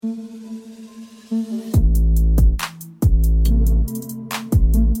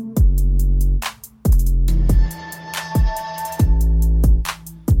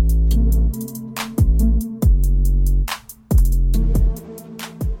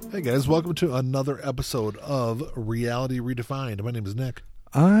Hey guys, welcome to another episode of Reality Redefined. My name is Nick.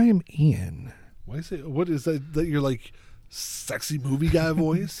 I'm Ian. Why you say what is that? That your like sexy movie guy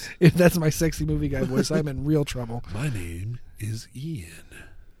voice? If that's my sexy movie guy voice, I'm in real trouble. My name is Ian.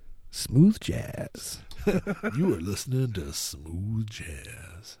 Smooth jazz. You are listening to Smooth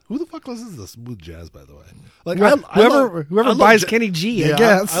Jazz. Who the fuck listens to Smooth Jazz, by the way? Like whoever love buys Kenny G, yeah, I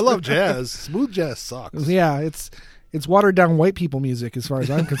guess. I love jazz. Smooth jazz sucks. Yeah, it's watered down white people music as far as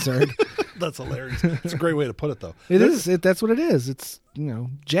I'm concerned. That's hilarious. It's a great way to put it, though. It is. That's what it is. It's,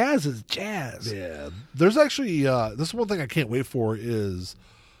 jazz is jazz. Yeah. There's actually, this is one thing I can't wait for is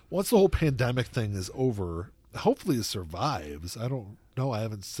once the whole pandemic thing is over, hopefully it survives. I don't know. I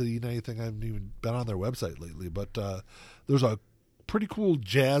haven't seen anything. I haven't even been on their website lately, but there's a pretty cool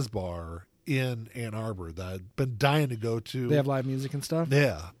jazz bar in Ann Arbor that I've been dying to go to. They have live music and stuff?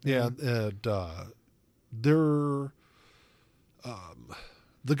 Yeah. And they're...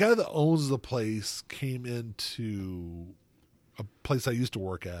 the guy that owns the place came into a place I used to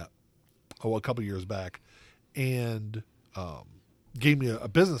work at a couple years back and gave me a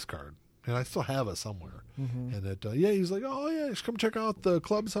business card, and I still have it somewhere. Mm-hmm. And he's like, "Oh yeah, you should come check out the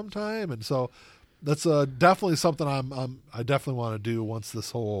club sometime." And so that's definitely something I definitely want to do once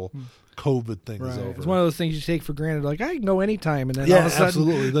this whole COVID thing is over. It's one of those things you take for granted. Like, I can go anytime, and then yeah, all of a sudden,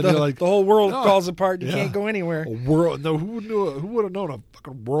 absolutely. Then you're like, the whole world oh, falls apart. And you yeah. can't go anywhere. No, who would have known a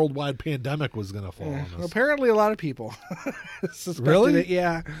fucking worldwide pandemic was going to fall on us? Apparently, a lot of people suspected Really? it.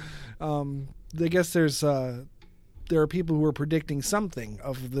 Yeah, I guess there are people who are predicting something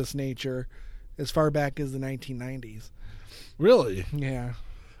of this nature as far back as the 1990s. Really? Yeah.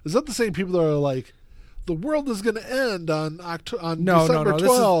 Is that the same people that are like, the world is going to end on December No.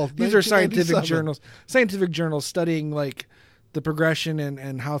 12th? These are scientific journals studying like the progression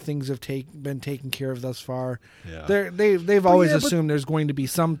and how things have been taken care of thus far. Yeah. They've always assumed there's going to be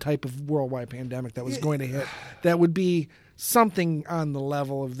some type of worldwide pandemic that was going to hit that would be something on the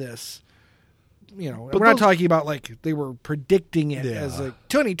level of this. But we're not talking about like they were predicting it as like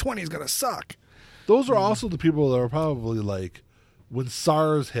 2020 is going to suck. Those are also the people that are probably like, when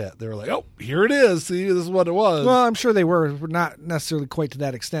SARS hit, they were like, "Oh, here it is. See, this is what it was." Well, I'm sure they were not necessarily quite to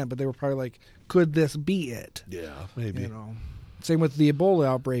that extent, but they were probably like, "Could this be it?" Yeah, maybe. Same with the Ebola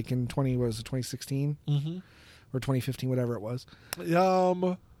outbreak in 2016 mm-hmm. or 2015, whatever it was. It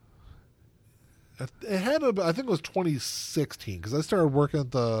had I think it was 2016 because I started working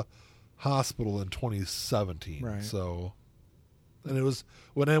at the hospital in 2017. Right. So. And it was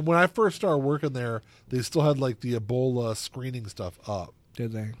when I first started working there, they still had like the Ebola screening stuff up.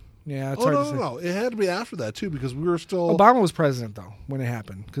 Did they? Yeah, it's hard to say. No. It had to be after that too because we were still. Obama was president though when it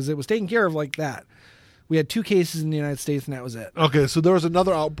happened because it was taken care of like that. We had 2 cases in the United States and that was it. Okay, so there was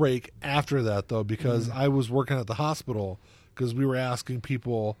another outbreak after that though because I was working at the hospital because we were asking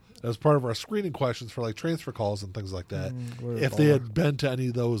people as part of our screening questions for like transfer calls and things like that if they had been to any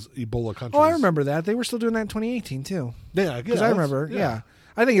of those Ebola countries. Oh, I remember that. They were still doing that in 2018 too. Yeah, because I remember. Yeah.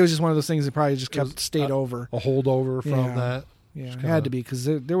 I think it was just one of those things that probably just stayed over. A holdover from that. Yeah, it had to be because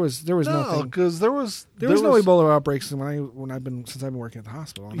there was nothing. Because there was no Ebola outbreaks since I've been working at the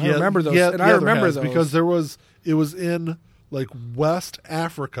hospital. And I remember those. Yeah, and I remember those because it was in like West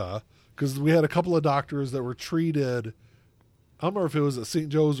Africa because we had a couple of doctors that were treated. I don't remember if it was at St.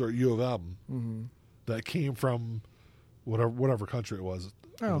 Joe's or U of M that came from whatever country it was.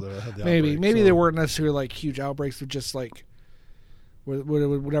 Oh, the maybe they weren't necessarily like huge outbreaks, but just like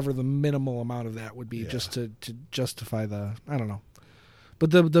whatever the minimal amount of that would be, just to justify the, I don't know.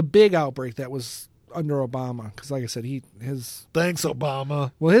 But the big outbreak that was under Obama, because like I said, thanks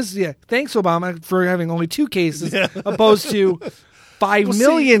Obama. Well, thanks Obama for having only 2 cases opposed to 5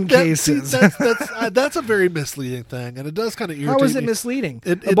 million cases. That's a very misleading thing, and it does kind of irritate me. How is it misleading?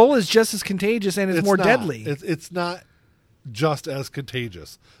 Ebola is just as contagious and it's more deadly. It's not just as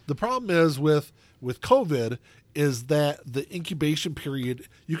contagious. The problem is with COVID is that the incubation period,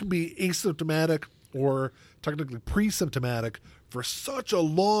 you can be asymptomatic or technically pre-symptomatic for such a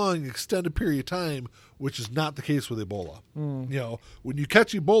long, extended period of time, which is not the case with Ebola. When you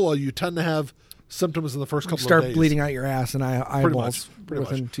catch Ebola, you tend to have symptoms in the first couple of days. Start bleeding out your ass and eyeballs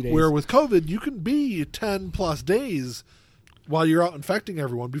within 2 days. Where with COVID, you can be 10 plus days while you're out infecting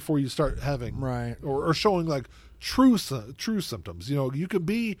everyone before you start having or showing like true symptoms. You could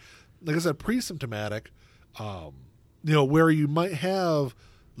be, like I said, pre-symptomatic, where you might have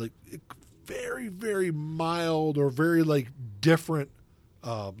like very, very mild or very like different,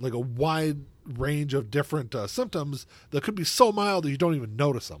 like a wide range of different symptoms that could be so mild that you don't even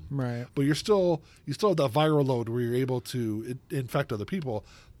notice them. Right. But you still have that viral load where you're able to infect other people.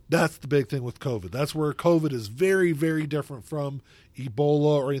 That's the big thing with COVID. That's where COVID is very, very different from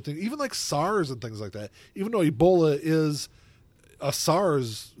Ebola or anything, even like SARS and things like that. Even though Ebola is a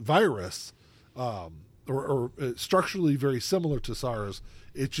SARS virus, or structurally very similar to SARS,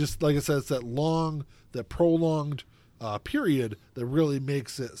 it's just, like I said, it's that prolonged period that really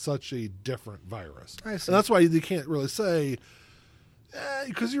makes it such a different virus. I see. And that's why you can't really say,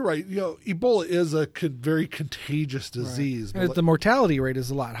 because you're right. Ebola is a very contagious disease. Right. And the mortality rate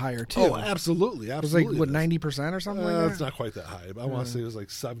is a lot higher too. Oh, absolutely. It was like 90% or something like that. It's not quite that high. I want to say it was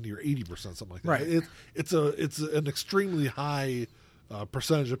like 70 or 80%, something like that. Right. It's an extremely high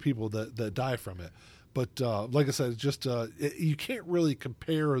percentage of people that die from it. But like I said, it's just you can't really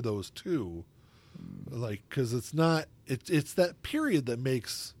compare those two, like, because it's that period that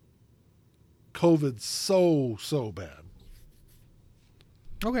makes COVID so bad.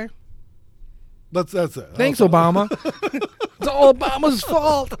 Okay. That's it. Thanks, Obama. It's all Obama's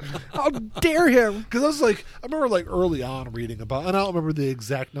fault. How dare him? Because I remember early on reading about, and I don't remember the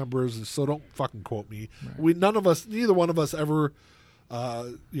exact numbers, so don't fucking quote me. Right. Neither one of us ever,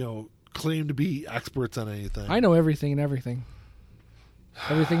 claimed to be experts on anything. I know everything and everything.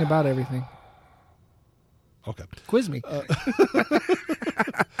 Everything about everything. Okay. Quiz me.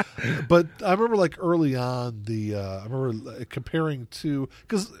 But I remember early on I remember comparing to,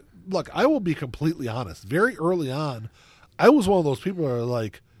 because look, I will be completely honest. Very early on, I was one of those people that are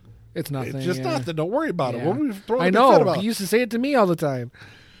like, it's nothing. It's just nothing. Don't worry about it. What are we throwing I know. about? You used to say it to me all the time.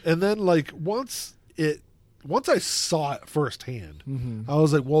 And then once I saw it firsthand, I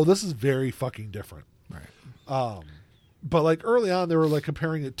was like, well, this is very fucking different. Right. But early on, they were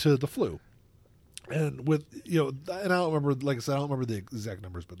comparing it to the flu. And with, and I don't remember, like I said, I don't remember the exact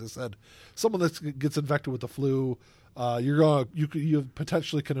numbers, but they said someone that gets infected with the flu, you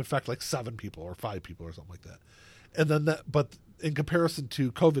potentially can infect 7 people or 5 people or something like that. And then but in comparison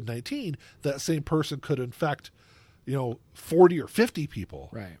to COVID-19, that same person could infect, 40 or 50 people.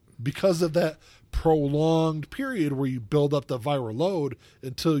 Right. Because of that prolonged period where you build up the viral load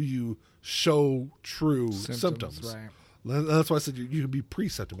until you show true symptoms. Right. That's why I said you can be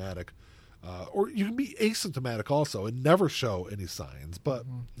pre-symptomatic. Or you can be asymptomatic also and never show any signs. But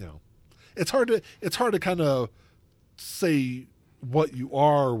it's hard to kind of say what you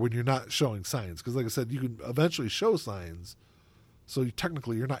are when you're not showing signs, because like I said, you can eventually show signs. So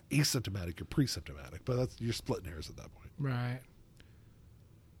technically, you're not asymptomatic; you're pre-symptomatic. But you're splitting hairs at that point. Right.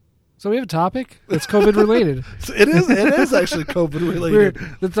 So we have a topic that's COVID related. It is actually COVID related.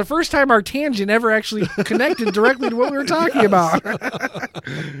 That's the first time our tangent ever actually connected directly to what we were talking about.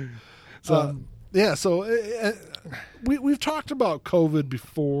 So we've talked about COVID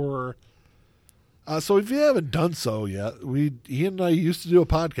before. So if you haven't done so yet, Ian and I used to do a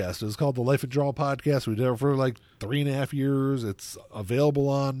podcast. It was called the Life and Draw Podcast. We did it for 3.5 years. It's available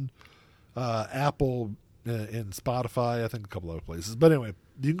on Apple and Spotify, I think a couple other places. But anyway,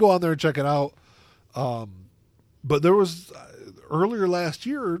 you can go on there and check it out. But there was earlier last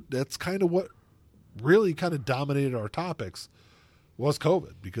year, that's kind of what really kind of dominated our topics, was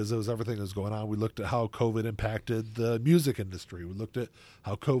COVID, because it was everything that was going on. We looked at how COVID impacted the music industry. We looked at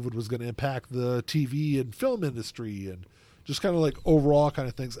how COVID was going to impact the TV and film industry, and just kind of overall kind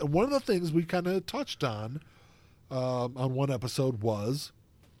of things. And one of the things we kind of touched on one episode was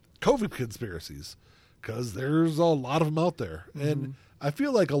COVID conspiracies, because there's a lot of them out there. Mm-hmm. And I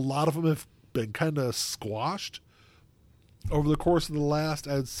feel like a lot of them have been kind of squashed over the course of the last,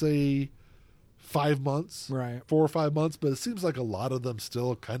 I'd say, 5 months, right? 4 or 5 months, but it seems like a lot of them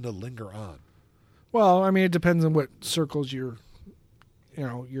still kind of linger on. Well, I mean, it depends on what circles you're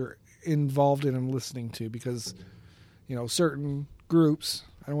involved in and listening to, because, certain groups,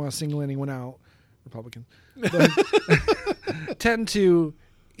 I don't want to single anyone out, Republican, but tend to,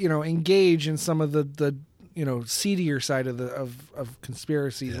 engage in some of the seedier side of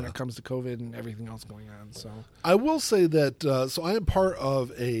conspiracies when it comes to COVID and everything else going on. So I will say that, so I am part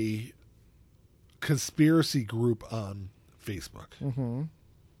of a conspiracy group on Facebook. Mm-hmm.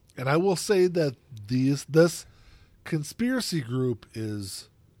 And I will say that this conspiracy group is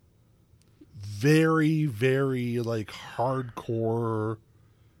very, very hardcore,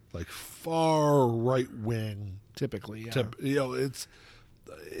 far right wing. Typically, yeah.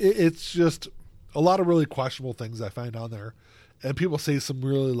 It's just a lot of really questionable things I find on there, and people say some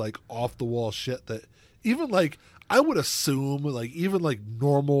really off the wall shit that even I would assume even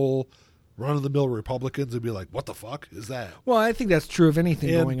normal run-of-the-mill Republicans would be like, what the fuck is that? Well, I think that's true of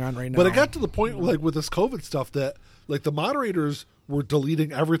anything going on right now. But it got to the point with this COVID stuff that the moderators were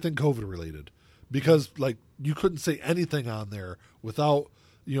deleting everything COVID related, because you couldn't say anything on there without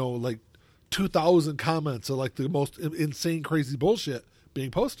 2,000 comments of the most insane crazy bullshit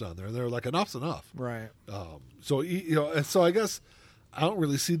being posted on there. They're like, enough's enough. Right. So so I guess I don't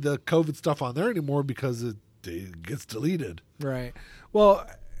really see the COVID stuff on there anymore because it gets deleted. Right. Well,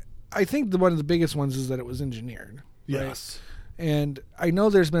 I think one of the biggest ones is that it was engineered. Yes. Right? And I know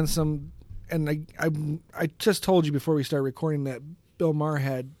there's been some, and I just told you before we started recording that Bill Maher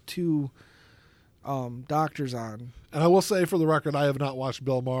had 2 doctors on. And I will say, for the record, I have not watched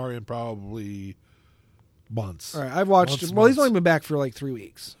Bill Maher in probably months. All right, I've watched him. Well, he's only been back for like 3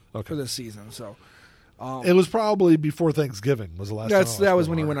 weeks for this season. So it was probably before Thanksgiving was the last time. That was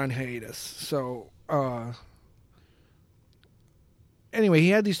when he went on hiatus. So anyway, he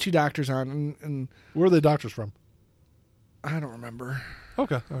had these 2 doctors on, and where are the doctors from? I don't remember.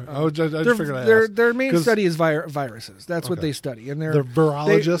 Okay, all right. I just figured I'd ask. Their main study is viruses. That's what they study, and they're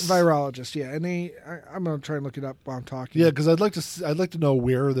virologists. Virologists, yeah. And I'm gonna try and look it up while I'm talking. Yeah, because I'd like to know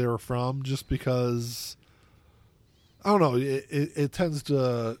where they're from, just because I don't know. It tends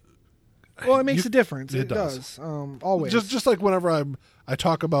to. Well, it makes a difference. It does. Always. Just like whenever I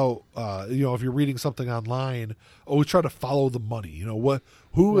talk about, if you're reading something online, always try to follow the money. Who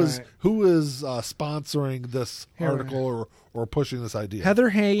is sponsoring this article or pushing this idea? Heather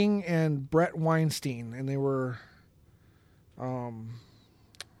Heying and Brett Weinstein, and they were, it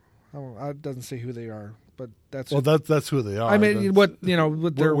doesn't say who they are, but that's who they are. I mean, what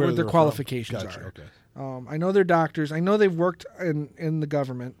their qualifications gotcha, are. Okay. I know they're doctors. I know they've worked in the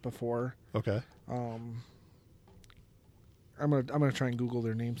government before. Okay. I'm gonna try and Google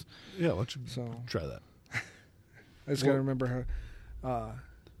their names. Yeah, why don't you try that? I just gotta remember how.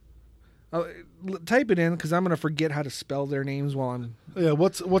 Type it in because I'm gonna forget how to spell their names while I'm. Yeah,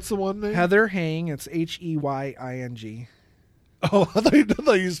 what's the one name? Heather Heying. It's Heying. Oh, I thought you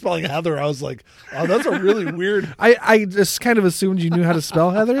were spelling Heather. I was like, oh, that's a really weird. I just kind of assumed you knew how to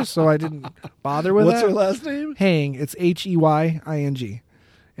spell Heather, so I didn't bother with What's that. her last name? Heying. It's Heying.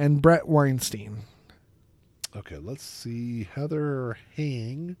 And Brett Weinstein. Okay, let's see. Heather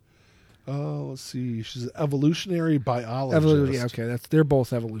Heying. Let's see. She's an evolutionary biologist. They're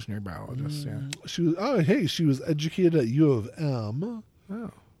both evolutionary biologists. Yeah. She was educated at U of M.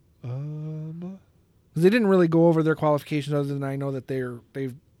 Oh. They didn't really go over their qualifications, other than I know that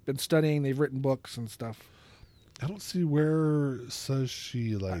they've been studying. They've written books and stuff. I don't see where it says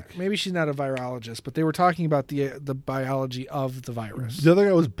she maybe she's not a virologist, but they were talking about the biology of the virus. The other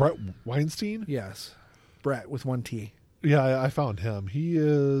guy was Brett Weinstein. Yes, Brett with 1 T. Yeah, I found him. He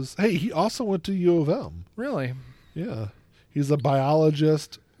is. Hey, he also went to U of M. Really? Yeah, he's a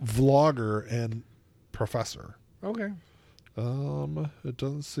biologist, vlogger, and professor. Okay. It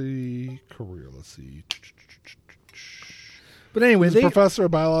doesn't say career. Let's see. But anyway, he's a professor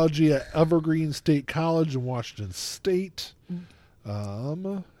of biology at Evergreen State College in Washington State. I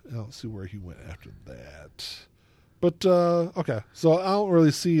don't see where he went after that. But okay, so I don't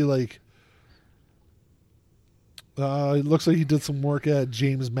really see it looks like he did some work at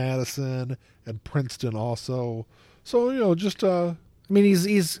James Madison and Princeton also. So just I mean,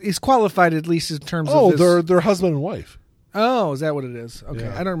 he's qualified at least in terms of they're husband and wife. Oh, is that what it is? Okay,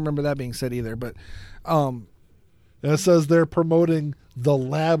 yeah. I don't remember that being said either. But and it says they're promoting the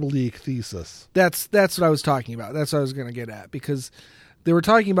lab leak thesis. That's what I was talking about. That's what I was going to get at, because they were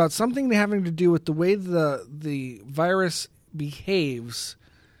talking about something having to do with the way the virus behaves.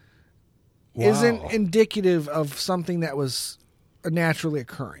 Wow. Isn't indicative of something that was naturally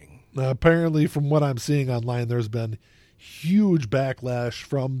occurring. Apparently, from what I'm seeing online, there's been huge backlash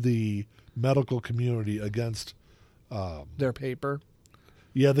from the medical community against their paper.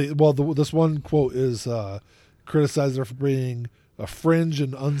 Yeah, this one quote is criticized her for being a fringe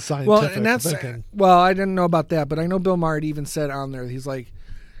and unscientific thinking. Well, I didn't know about that, but I know Bill Maher even said on there, he's like,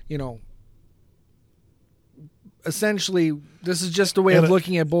 essentially, this is just a way of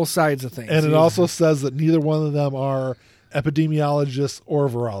looking at both sides of things. And it also says that neither one of them are epidemiologists or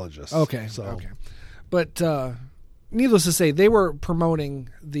virologists. Okay. But needless to say, they were promoting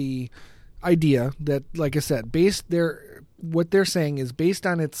the idea that, like I said, what they're saying is based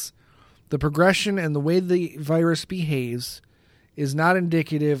on the progression and the way the virus behaves is not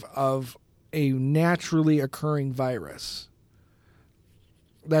indicative of a naturally occurring virus.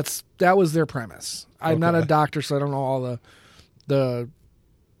 That was their premise. I'm not a doctor, so I don't know all the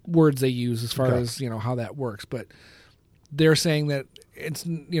words they use as far as how that works. But they're saying that it's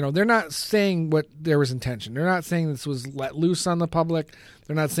they're not saying what there was intention. They're not saying this was let loose on the public.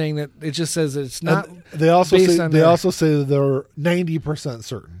 They're not saying that. It just says that it's not. And they also say that they're 90%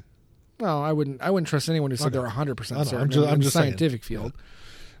 certain. Well, I wouldn't trust anyone who said they're 100% certain. I'm just in the scientific field.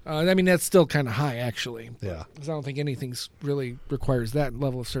 I mean, that's still kind of high, actually. Yeah. Because I don't think anything's really requires that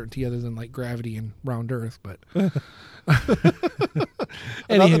level of certainty other than like gravity and round Earth. But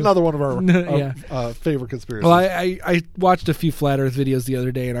another one of our favorite conspiracies. Well, I watched a few flat Earth videos the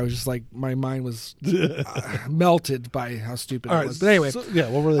other day, and I was just like, my mind was melted by how stupid it was. But anyway,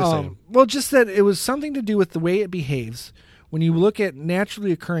 what were they saying? Well, just that it was something to do with the way it behaves when you look at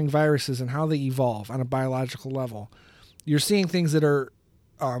naturally occurring viruses and how they evolve on a biological level. You're seeing things that are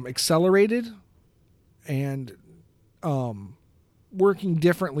accelerated and working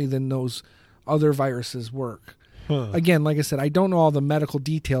differently than those other viruses work. Again, like I said, I don't know all the medical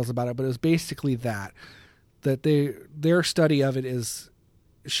details about it, but it was basically that their study of it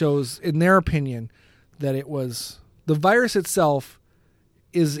shows, in their opinion, that it was the virus itself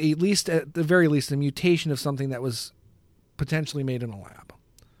is at the very least a mutation of something that was potentially made in a lab.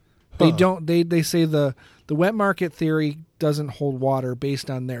 They say the wet market theory doesn't hold water based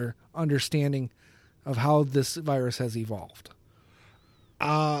on their understanding of how this virus has evolved.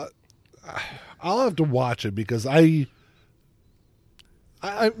 I'll have to watch it because I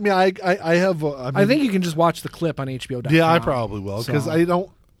think you can just watch the clip on HBO.com. Yeah, I probably will because I don't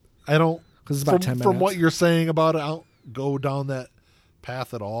because it's about 10 minutes. From what you're saying about it, I don't go down that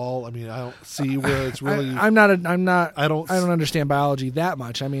path at all. I mean, I don't see where it's really. I don't understand biology that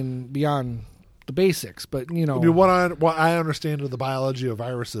much. I mean, beyond the basics, but I mean, what I understand of the biology of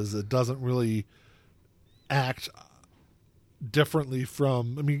viruses, it doesn't really act differently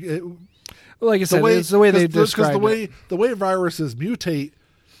from. I mean, like I said, it's the way they describe it. The way viruses mutate,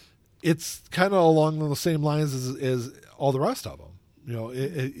 it's kind of along the same lines as all the rest of them.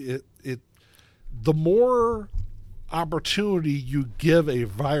 The more opportunity you give a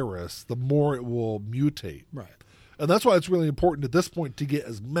virus, the more it will mutate. Right. And that's why it's really important at this point to get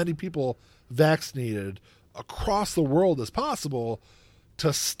as many people vaccinated across the world as possible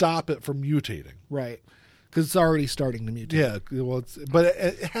to stop it from mutating. Right. Because it's already starting to mutate. Yeah, well, but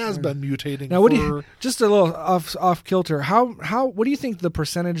it has been mutating. Now, just a little off kilter? What do you think the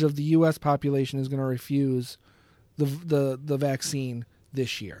percentage of the U.S. population is going to refuse the vaccine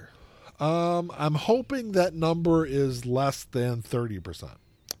this year? I'm hoping that number is less than 30%.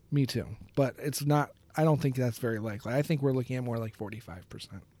 Me too, but it's not. I don't think that's very likely. I think we're looking at more like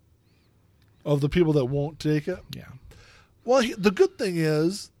 45% of the people that won't take it. Yeah. Well, the good thing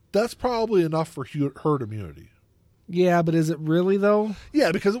is that's probably enough for herd immunity. Yeah, but is it really though?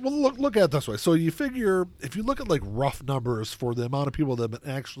 Yeah, because look at it this way. So you figure if you look at like rough numbers for the amount of people that have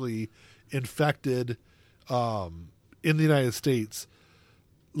been actually infected in the United States,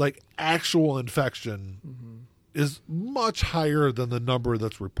 like actual infection is much higher than the number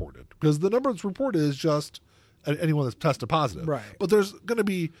that's reported, because the number that's reported is just anyone that's tested positive. Right. But there's going to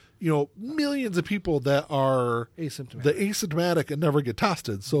be, millions of people that are asymptomatic and never get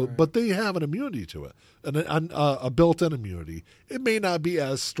tested. So, right. But they have an immunity to it, and a built-in immunity. It may not be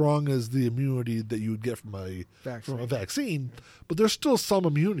as strong as the immunity that you would get from a vaccine, but there's still some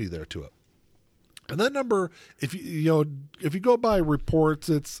immunity there to it. And that number, if you go by reports,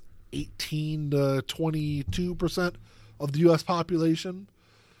 it's 18 to 22% of the U.S. population.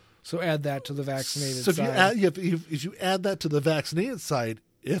 So add that to the vaccinated side. If you add that to the vaccinated side,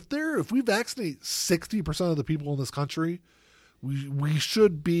 if we vaccinate 60% of the people in this country, we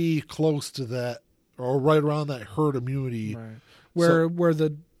should be close to that, or right around that herd immunity, right. Where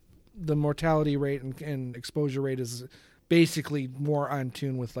the mortality rate and exposure rate is basically more on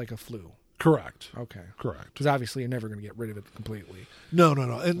tune with like a flu. Correct. Okay. Correct. Because obviously you're never going to get rid of it completely. No.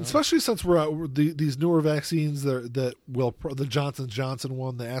 And especially since we're these newer vaccines that will, the Johnson & Johnson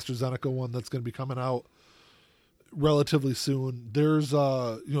one, the AstraZeneca one that's going to be coming out relatively soon. There's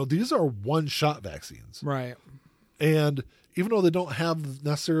these are one-shot vaccines. Right. And even though they don't have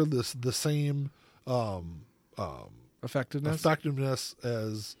necessarily the same effectiveness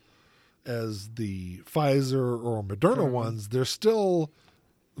as the Pfizer or Moderna ones, they're still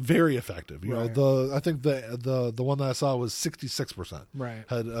very effective. I think the one that I saw was 66%. Right.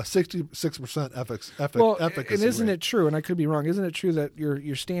 Had a 66% efficacy. And isn't it true? And I could be wrong. Isn't it true that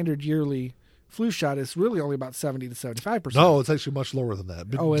your standard yearly flu shot is really only about 70 to 75%? No, it's actually much lower than that.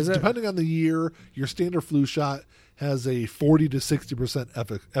 Oh, is it? Depending on the year, your standard flu shot has a 40 to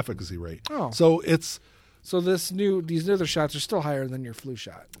 60% efficacy rate. Oh, so these other shots are still higher than your flu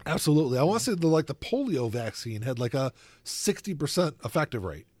shot. Absolutely. I want to say the polio vaccine had like a 60% effective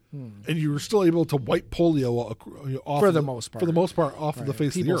rate. And you were still able to wipe polio off for the most part off of the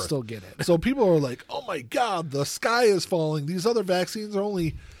face of the earth. People still get it. So people are like, "Oh my God, the sky is falling." These other vaccines are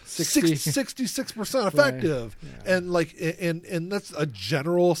only 66% effective. Right. Yeah. And like, and that's a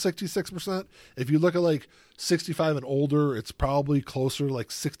general 66%. If you look at like 65 and older, it's probably closer to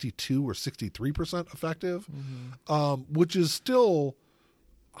like 62 or 63% effective, which is still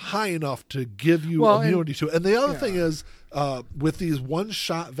high enough to give you immunity to it. And the other thing is, with these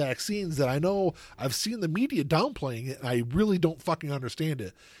one-shot vaccines that I know I've seen the media downplaying it, and I really don't fucking understand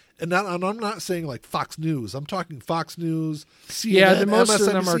it. And I'm not saying like Fox News. I'm talking Fox News, CNN, most MSNBC.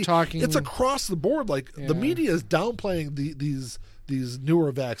 of them are talking. It's across the board. Like the media is downplaying these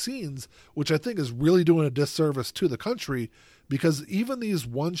newer vaccines, which I think is really doing a disservice to the country, because even these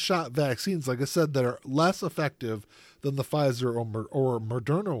one-shot vaccines, like I said, that are less effective than the Pfizer or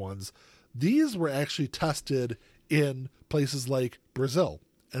Moderna ones, these were actually tested in places like Brazil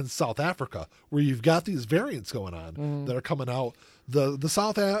and South Africa, where you've got these variants going on that are coming out. The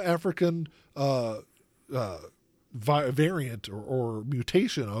South African variant or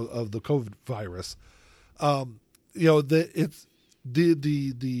mutation of the COVID virus, it's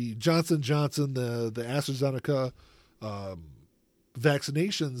the Johnson & Johnson, the AstraZeneca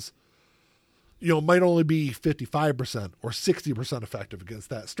vaccinations, might only be 55% or 60% effective against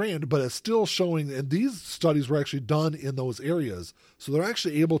that strand, but it's still showing, and these studies were actually done in those areas. So they're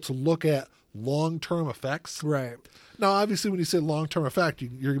actually able to look at long-term effects. Right. Now, obviously, when you say long-term effect,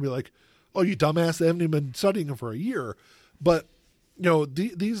 you're going to be like, oh, you dumbass, they haven't even been studying them for a year. But,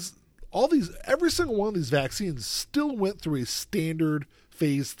 every single one of these vaccines still went through a standard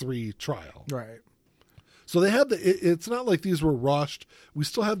phase 3 trial. Right. So they had it's not like these were rushed. We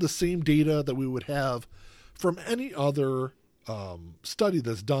still have the same data that we would have from any other study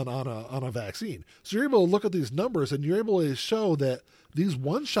that's done on a vaccine. So you're able to look at these numbers and you're able to show that these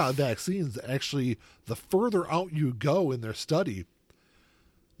one-shot vaccines, actually, the further out you go in their study,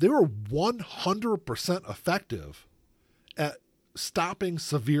 they were 100% effective at stopping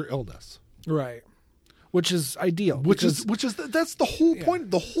severe illness. Right. Which is ideal. That's the whole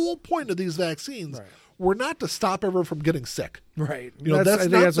point. The whole point of these vaccines were not to stop everyone from getting sick. Right. That's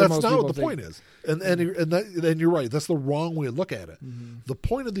not what the point is. And you're right. That's the wrong way to look at it. Mm-hmm. The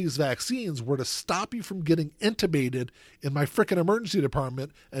point of these vaccines were to stop you from getting intubated in my frickin' emergency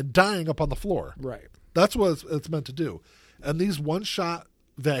department and dying up on the floor. Right. That's what it's meant to do. And these one-shot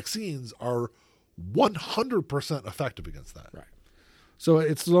vaccines are 100% effective against that. Right. So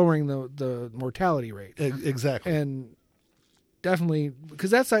it's lowering the mortality rate. Exactly. And definitely, because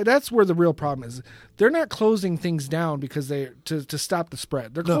that's where the real problem is. They're not closing things down because to stop the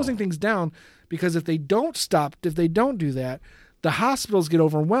spread. They're closing things down because if they don't do that, the hospitals get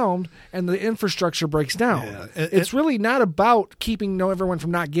overwhelmed and the infrastructure breaks down. Yeah. It's really not about keeping everyone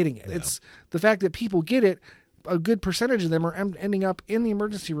from not getting it. Yeah. It's the fact that people get it. A good percentage of them are ending up in the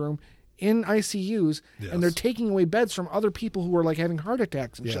emergency room, in ICUs, and they're taking away beds from other people who are like having heart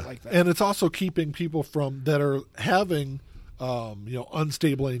attacks and shit like that. And it's also keeping people that are having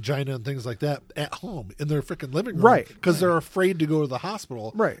unstable angina and things like that at home in their freaking living room. Right. Because they're afraid to go to the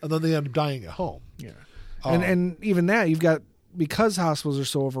hospital. Right. And then they end up dying at home. Yeah. And even that, you've got, because hospitals are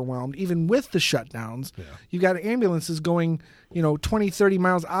so overwhelmed, even with the shutdowns, you've got ambulances going, 20, 30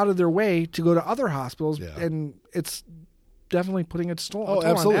 miles out of their way to go to other hospitals. Yeah. And it's definitely putting its toll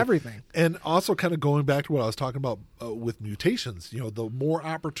on everything. And also kind of going back to what I was talking about with mutations, the more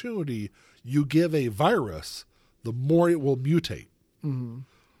opportunity you give a virus, the more it will mutate.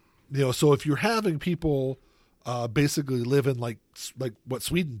 Mm-hmm. So if you're having people basically live in like what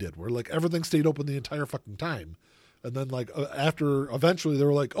Sweden did, where like everything stayed open the entire fucking time, and then like after eventually they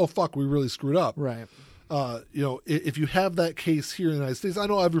were like, oh fuck, we really screwed up. Right. If you have that case here in the United States, I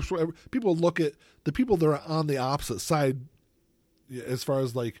know people look at the people that are on the opposite side as far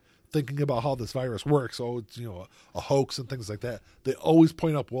as like thinking about how this virus works. Oh, it's a hoax and things like that. They always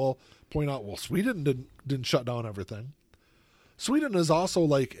point out, well, Sweden didn't shut down everything. Sweden is also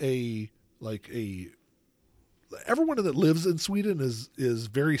like everyone that lives in Sweden is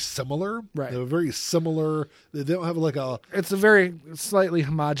very similar. Right. They're very similar. They don't have like a. It's a very slightly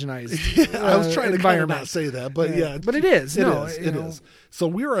homogenized. I was trying to kind of not say that, but yeah. But it is. It is. So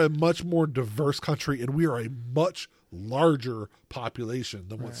we are a much more diverse country, and we are a much larger population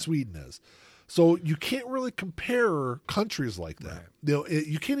than what Sweden is. So you can't really compare countries like that. Right.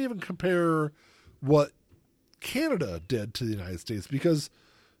 You can't even compare what Canada did to the United States, because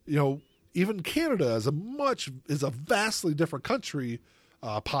even Canada is a vastly different country,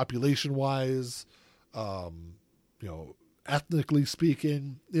 population wise, ethnically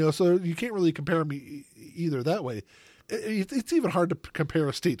speaking. So you can't really compare them either that way. It's even hard to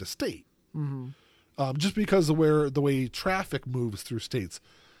compare state to state. Mm-hmm. Just because of the way traffic moves through states.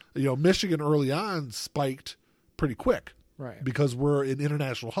 Michigan early on spiked pretty quick. Right. Because we're an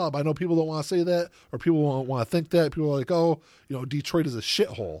international hub. I know people don't want to say that, or people don't want to think that. People are like, oh, Detroit is a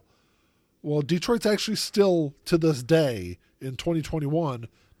shithole. Well, Detroit's actually still, to this day, in 2021,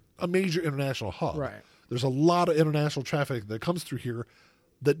 a major international hub. Right. There's a lot of international traffic that comes through here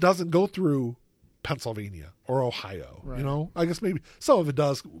that doesn't go through Pennsylvania or Ohio. Right. I guess maybe some of it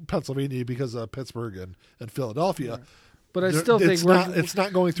does Pennsylvania because of Pittsburgh and Philadelphia. Right. But I still think it's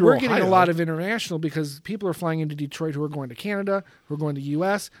not going through We're Ohio. getting a lot of international because people are flying into Detroit who are going to Canada, who are going to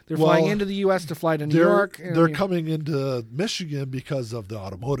U.S. They're flying into the U.S. to fly to New York. They're coming into Michigan because of the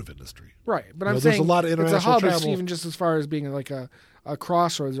automotive industry. Right. But I'm saying there's a lot of international it's a hub, travel. it's even just as far as being like a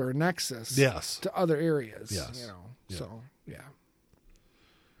crossroads or a nexus to other areas. Yes. So, yeah.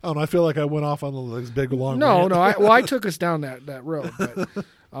 I don't know. I feel like I went off on this big, long rant. No. I took us down that road. But,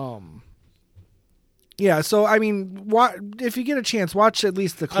 yeah, so, I mean, if you get a chance, watch at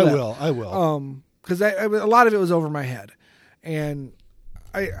least the clip. I will. Because a lot of it was over my head. And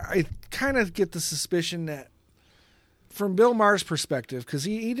I kind of get the suspicion that from Bill Maher's perspective, because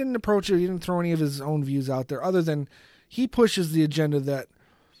he didn't approach it, he didn't throw any of his own views out there, other than he pushes the agenda that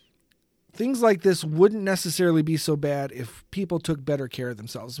things like this wouldn't necessarily be so bad if people took better care of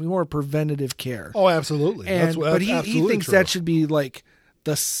themselves, more preventative care. Oh, absolutely. But he thinks that should be like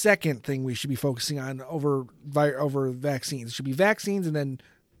the second thing we should be focusing on over vaccines. It should be vaccines and then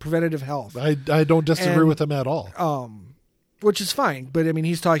preventative health. I don't disagree with him at all. Which is fine, but I mean,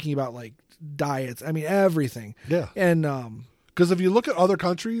 he's talking about like diets. I mean, everything. Yeah. And because if you look at other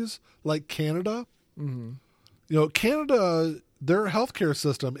countries like Canada, Canada, their healthcare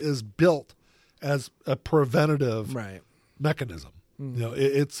system is built as a preventative mechanism. Mm-hmm.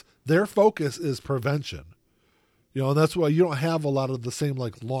 It's their focus is prevention. And that's why you don't have a lot of the same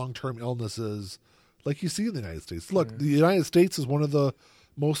like long-term illnesses like you see in the United States. Look, the United States is one of the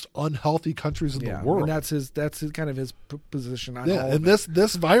most unhealthy countries in the world. And that's his kind of his position on all and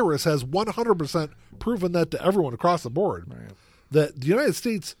this virus has 100% proven that to everyone across the board. Right. That the United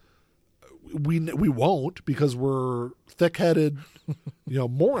States we won't because we're thick-headed,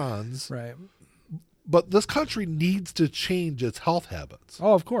 morons. Right. But this country needs to change its health habits.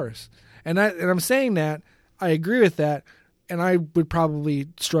 Oh, of course. And I'm saying that I agree with that, and I would probably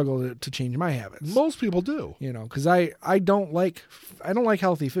struggle to change my habits. Most people do, because I don't like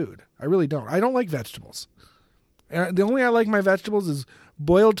healthy food. I really don't. I don't like vegetables. And the only way I like my vegetables is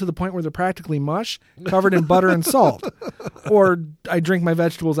boiled to the point where they're practically mush, covered in butter and salt. Or I drink my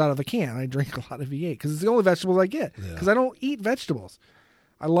vegetables out of a can. I drink a lot of V8 because it's the only vegetables I get. Because I don't eat vegetables.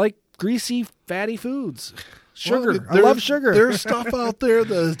 I like greasy, fatty foods. Sugar. Well, I love sugar. There's stuff out there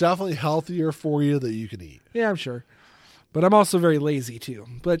that is definitely healthier for you that you can eat. Yeah, I'm sure. But I'm also very lazy too.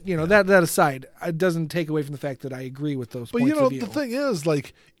 But that aside, it doesn't take away from the fact that I agree with those points of view. The thing is,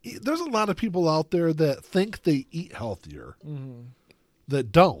 like, there's a lot of people out there that think they eat healthier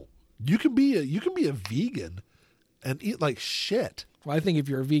that don't. You can be a vegan and eat like shit. Well, I think if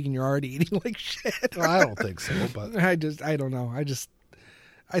you're a vegan, you're already eating like shit. Well, I don't think so, but I don't know.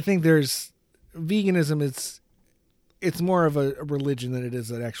 I think there's veganism. It's more of a religion than it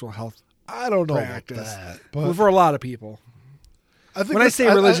is an actual health. I don't know practice. About that, but for a lot of people. When I say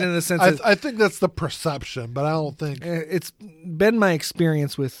religion in the sense I think that's the perception, but I don't think it's been my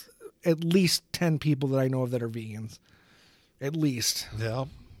experience with at least 10 people that I know of that are vegans. At least. Yeah.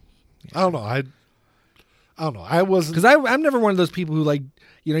 I don't know. I don't know. I wasn't because I'm never one of those people who like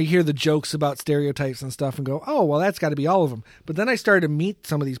you hear the jokes about stereotypes and stuff and go, oh well, that's got to be all of them. But then I started to meet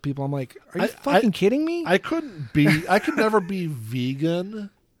some of these people. I'm like, are you fucking kidding me? I could never be vegan.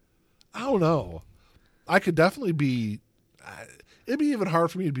 I don't know. I could definitely be. It'd be even hard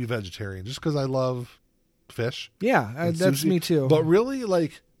for me to be vegetarian just because I love fish. Yeah, that's me too. But really,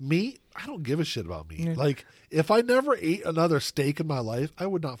 like meat, I don't give a shit about meat. Yeah. Like if I never ate another steak in my life, I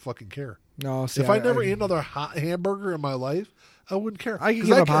would not fucking care. No, see, if I never ate another hot hamburger in my life, I wouldn't care. I can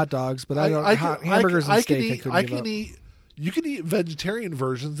give up hot dogs, but I don't. Hamburgers and steak, I can eat. You can eat vegetarian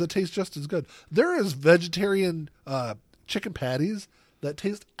versions that taste just as good. There is vegetarian chicken patties that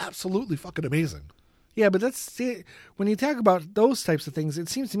taste absolutely fucking amazing. Yeah, but when you talk about those types of things, it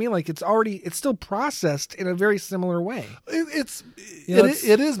seems to me like it's still processed in a very similar way. It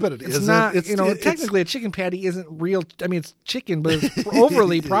is, but it isn't. Not, technically a chicken patty isn't real. I mean, it's chicken, but it's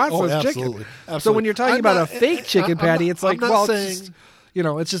overly processed chicken. Absolutely. So when you're talking about a fake chicken patty, it's like,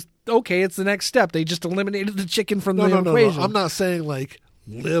 it's just okay. It's the next step. They just eliminated the chicken from the equation. No. I'm not saying like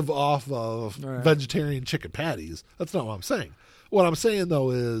live off of vegetarian chicken patties. That's not what I'm saying. What I'm saying though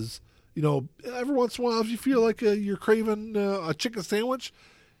is, every once in a while, if you feel like you're craving a chicken sandwich,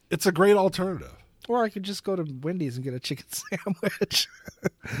 it's a great alternative. Or I could just go to Wendy's and get a chicken sandwich.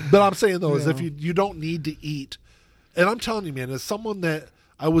 But I'm saying though is if you don't need to eat, And I'm telling you, man, as someone that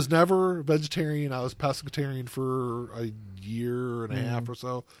I was never vegetarian, I was pescatarian for a year and a half or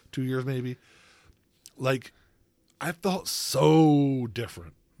so, 2 years maybe. Like, I felt so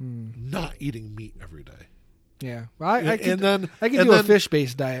different not eating meat every day. Yeah, well, I can do a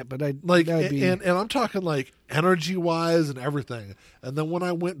fish-based diet, but and I'm talking like energy-wise and everything. And then when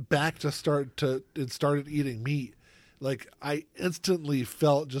I went back to started eating meat, like I instantly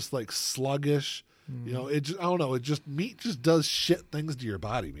felt just like sluggish. You know, it just, I don't know. It just, meat just does shit things to your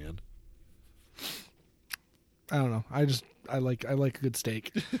body, man. I don't know. I like a good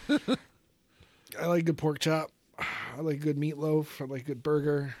steak. I like a good pork chop. I like a good meatloaf. I like a good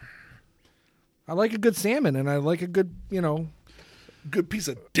burger. I like a good salmon, and I like a good, good piece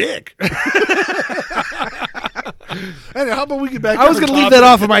of dick. Anyway, how about we get back? I was going to leave that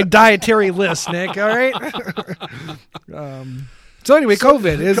off of my dietary list, Nick. All right. So anyway,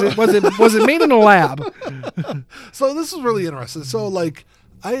 COVID was it made in a lab? So this is really interesting. So like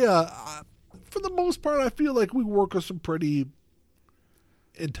I for the most part, I feel like we work with some pretty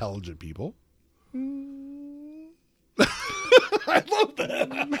intelligent people. I love that.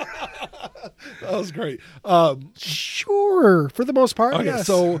 That was great. Sure, for the most part. Okay, yes.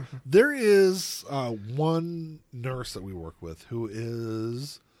 So there is one nurse that we work with who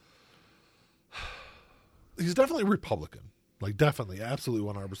he's definitely Republican. Like definitely,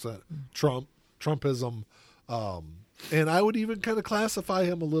 absolutely 100%. Trumpism. And I would even kind of classify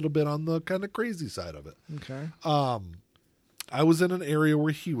him a little bit on the kind of crazy side of it. Okay. I was in an area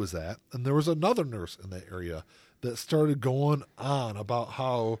where he was at, and there was another nurse in that area that started going on about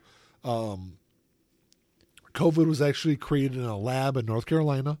how COVID was actually created in a lab in North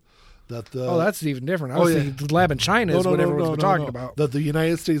Carolina. That's even different. I was thinking the lab in China is what everyone's talking about. That the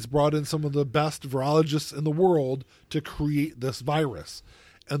United States brought in some of the best virologists in the world to create this virus.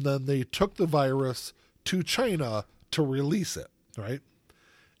 And then they took the virus to China to release it, right?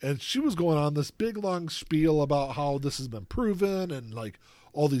 And she was going on this big, long spiel about how this has been proven and, like,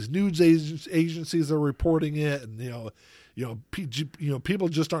 all these news agencies are reporting it, and people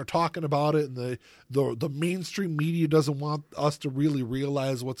just aren't talking about it, and the mainstream media doesn't want us to really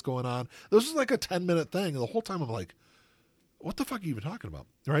realize what's going on. This was like a 10-minute thing, and the whole time I'm like, what the fuck are you even talking about,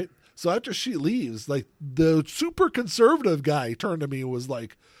 right? So after she leaves, like, the super conservative guy turned to me and was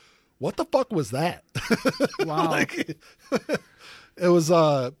like, what the fuck was that? Wow. Like, it was,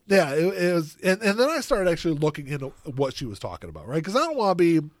 it was, and then I started actually looking into what she was talking about, right? Because I'm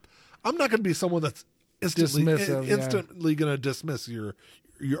not going to be someone that's instantly going to dismiss your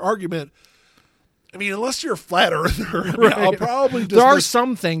argument. I mean, unless you're a flat earther, right. I'll probably dismiss. There are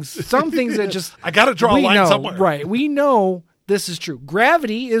some things that just I got to draw a line somewhere, right? We know this is true.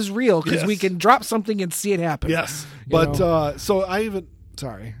 Gravity is real because we can drop something and see it happen. Yes, but so I even.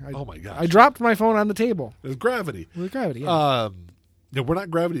 Sorry. Oh my gosh. I dropped my phone on the table. It was gravity. Yeah. We're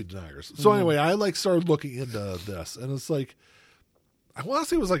not gravity deniers. So anyway, I started looking into this, and it's like, I want to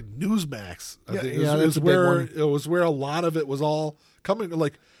say it was like Newsmax. I think it was where a lot of it was all coming.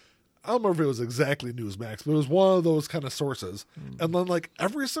 Like, I don't remember if it was exactly Newsmax, but it was one of those kind of sources. And then like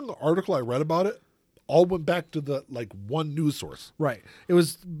every single article I read about it all went back to the like one news source. Right. It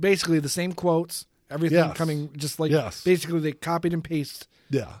was basically the same quotes. Everything coming just like basically they copied and pasted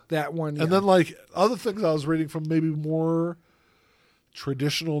that one. And then like other things I was reading from maybe more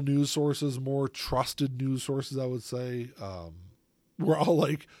traditional news sources, more trusted news sources, I would say, were all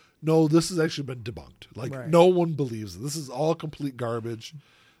like, no, this has actually been debunked. Like no one believes it. This is all complete garbage.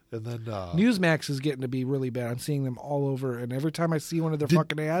 And then Newsmax is getting to be really bad. I'm seeing them all over, and every time I see one of their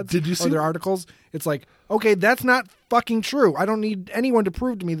fucking ads or their articles, it's like, okay, that's not fucking true. I don't need anyone to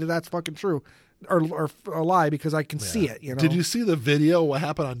prove to me that that's fucking true. Or a lie because I can see it. Did you see the video? What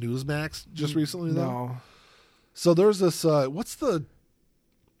happened on Newsmax just recently? No. So there's this. What's the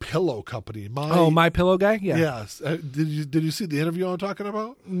pillow company? My Pillow guy. Yeah. Yes. Did you see the interview I'm talking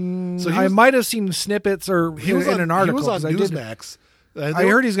about? So I might have seen snippets or he was in an article. He was on Newsmax. I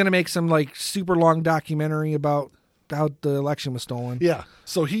heard he's going to make some like super long documentary about how the election was stolen. Yeah.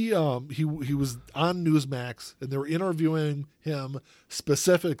 So he was on Newsmax, and they were interviewing him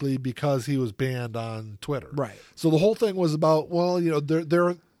specifically because he was banned on Twitter. Right. So the whole thing was about, well,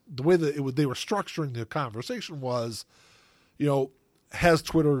 the way that they were structuring the conversation was, has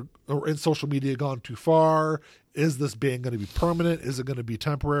Twitter or in social media gone too far? Is this ban going to be permanent? Is it going to be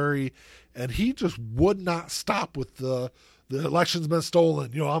temporary? And he just would not stop with the election's been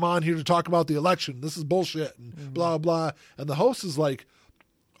stolen. I'm on here to talk about the election. This is bullshit and blah, blah. And the host is like,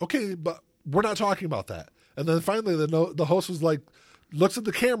 okay, but we're not talking about that. And then finally the host was like, looks at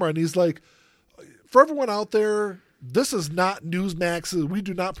the camera and he's like, for everyone out there, this is not Newsmax. We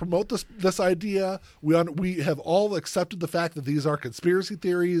do not promote this idea. We have all accepted the fact that these are conspiracy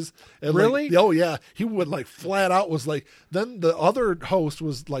theories. And really? Like, oh yeah, he would like flat out was like. Then the other host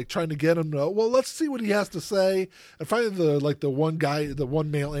was like trying to get him to, well, let's see what he has to say. And finally, the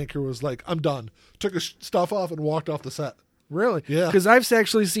one male anchor was like, I'm done. Took his stuff off and walked off the set. Really? Yeah. Because I've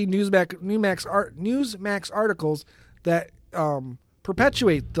actually seen Newsmax articles that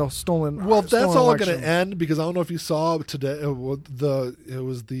perpetuate the stolen. Well, that's all election. going to end because I don't know if you saw today. It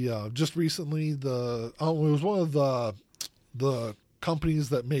was just recently it was one of the companies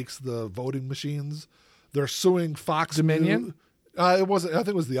that makes the voting machines. They're suing Fox Dominion. It wasn't. I think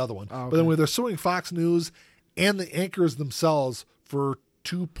it was the other one. Oh, okay. But anyway, they're suing Fox News and the anchors themselves for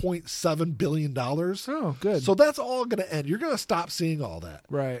 $2.7 billion. Oh, good. So that's all going to end. You're going to stop seeing all that.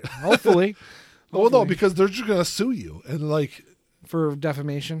 Right. Hopefully. Well, no, because they're just going to sue you and like. For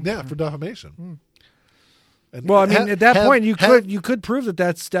defamation? Yeah, for defamation. And well, I mean, at that point, you could prove that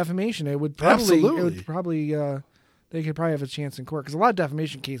that's defamation. It would probably, they could probably have a chance in court because a lot of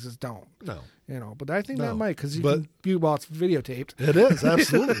defamation cases don't. No, but I think that might because it's videotaped. It is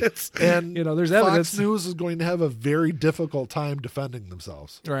absolutely, and there's Fox evidence. News is going to have a very difficult time defending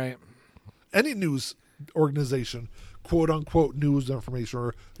themselves. Right. Any news organization, quote unquote news information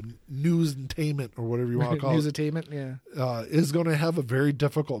or news entertainment or whatever you want to call news it, entertainment, yeah, is going to have a very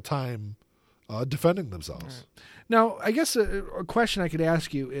difficult time defending themselves. Right. Now, I guess a question I could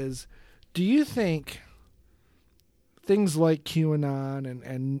ask you is, do you think things like QAnon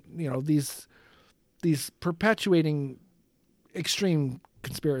and these perpetuating extreme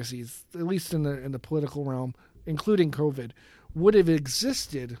conspiracies, at least in the political realm, including COVID, would have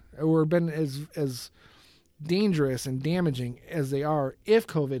existed or been as dangerous and damaging as they are if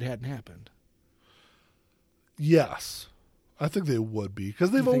COVID hadn't happened? Yes, I think they would be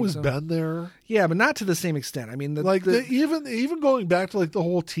because they've always been there. Yeah, but not to the same extent. I mean, even going back to like the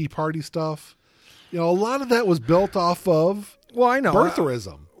whole Tea Party stuff, a lot of that was built off of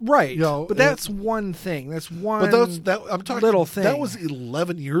birtherism, right? But that's one thing. That's one. But I'm talking little thing. That was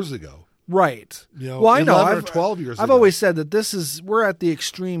 11 years ago, right? Well, I know. 11 or 12 years. I've always said that we're at the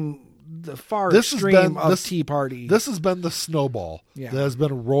extreme. The far extreme of Tea Party. This has been the snowball that has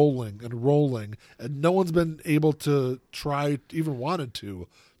been rolling and rolling, and no one's been able to even wanted to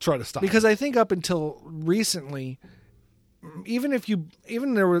try to stop. Because I think up until recently, even though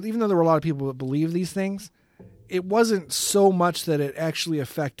there were a lot of people that believe these things, it wasn't so much that it actually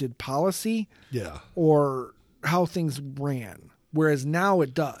affected policy, or how things ran. Whereas now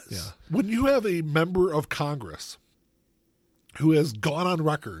it does. Yeah. When you have a member of Congress who has gone on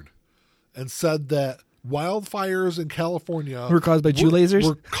record and said that wildfires in California were caused by Jew lasers?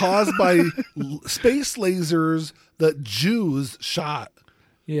 Were caused by space lasers that Jews shot.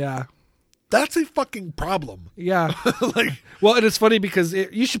 Yeah. That's a fucking problem. Yeah. Well, and it's funny because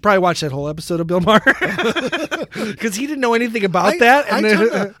you should probably watch that whole episode of Bill Maher because he didn't know anything about that.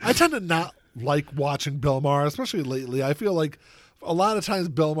 And I tend to not like watching Bill Maher, especially lately. I feel like a lot of times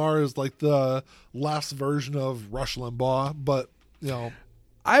Bill Maher is like the last version of Rush Limbaugh, but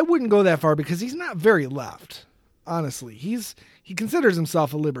I wouldn't go that far because he's not very left. Honestly, he considers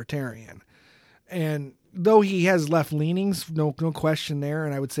himself a libertarian, and though he has left leanings, no question there.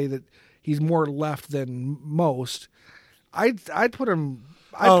 And I would say that he's more left than most. I'd put him.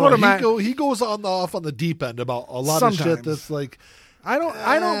 He goes off on the deep end about a lot of shit. That's like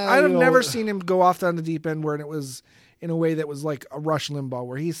I've never seen him go off on the deep end where it was in a way that was like a Rush Limbaugh,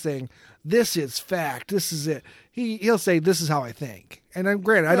 where he's saying, this is fact, this is it. He'll say, this is how I think. And I'm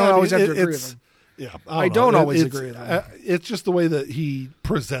granted, I don't always have to agree with him. Yeah, I don't always agree with him. It's just the way that he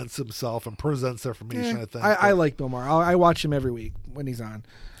presents himself and presents information, I think. I like Bill Maher. I watch him every week when he's on.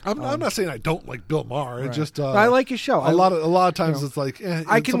 I'm not saying I don't like Bill Maher. Right. It just I like his show. A lot of times it's like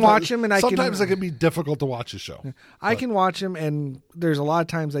I can watch him, and sometimes it can be difficult to watch his show. I can watch him, and there's a lot of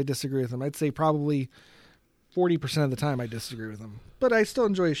times I disagree with him. I'd say probably 40% of the time I disagree with him, but I still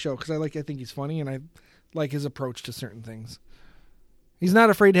enjoy his show because I think he's funny, and I like his approach to certain things. He's not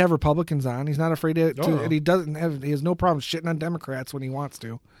afraid to have Republicans on. He's not afraid to and he has no problem shitting on Democrats when he wants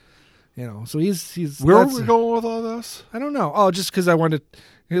to. So he's. Where are we going with all this? I don't know. Oh, just because I wanted.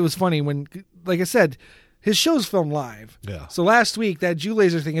 It was funny when, like I said, his show's filmed live. Yeah. So last week that Jew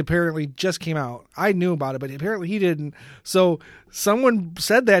laser thing apparently just came out. I knew about it, but apparently he didn't. So someone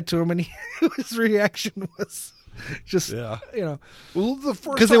said that to him, and his reaction was just, well,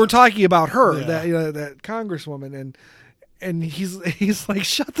 because they were talking about her, that Congresswoman, and he's like,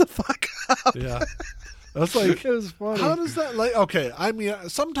 shut the fuck up. Yeah. That's like, it was funny. How does that, okay, I mean,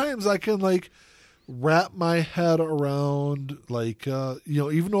 sometimes I can wrap my head around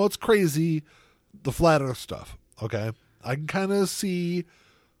even though it's crazy, the flat earth stuff. Okay. I can kind of see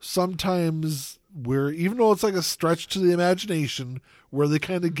sometimes where, even though it's like a stretch to the imagination, where they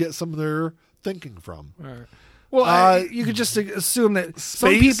kind of get some of their thinking from. All right. Well, you could just assume that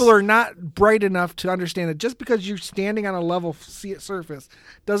some people are not bright enough to understand that just because you're standing on a level surface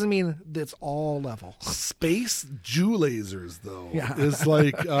doesn't mean it's all level. Space Jew lasers, though, is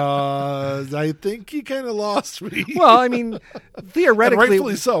like, I think you kind of lost me. Well, I mean, theoretically, and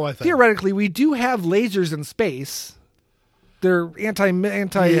rightfully so, I think. Theoretically, we do have lasers in space. They're ICBM.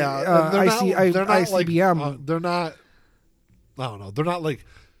 They're not. I don't know. They're not like.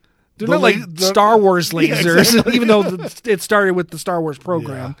 They're not like Star Wars lasers, exactly. Even though it started with the Star Wars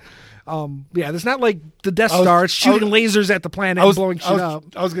program. It's not like the Death Star. It's shooting lasers at the planet and blowing shit up.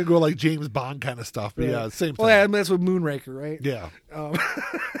 I was going to go like James Bond kind of stuff, but same thing. Well, yeah, that's with Moonraker, right?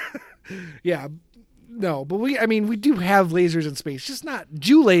 Yeah. No, but we do have lasers in space, just not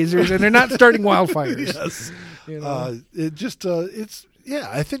Jew lasers, and they're not starting wildfires. Yes. You know?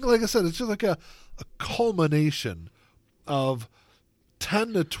 I think, like I said, it's just like a culmination of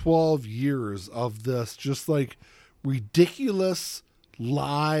 10 to 12 years of this just like ridiculous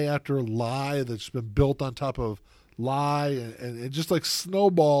lie after lie that's been built on top of lie, and it just like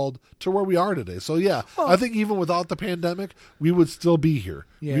snowballed to where we are today. So I think even without the pandemic, we would still be here.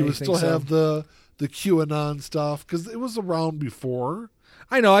 We would still have the QAnon stuff because it was around before.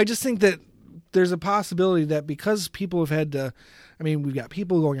 I know. I just think that there's a possibility that because people have had to, we've got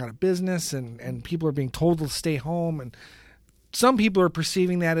people going out of business and people are being told to stay home, and some people are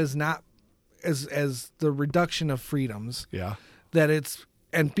perceiving that as not as the reduction of freedoms. Yeah. That it's,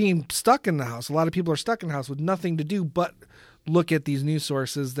 and being stuck in the house. A lot of people are stuck in the house with nothing to do but look at these news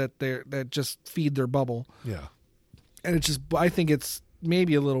sources that just feed their bubble. Yeah. And it's just, I think it's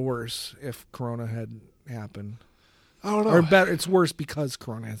maybe a little worse if Corona had happened. I don't know. Or better, it's worse because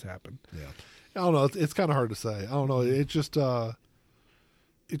Corona has happened. Yeah. I don't know. It's kind of hard to say. I don't know. It's just a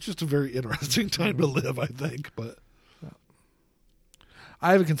very interesting time to live, I think, but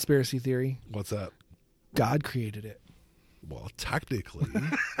I have a conspiracy theory. What's that? God created it. Well, technically,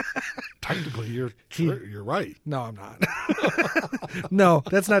 you're right. No, I'm not. No,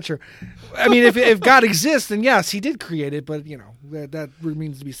 that's not true. If God exists, then yes, He did create it. But that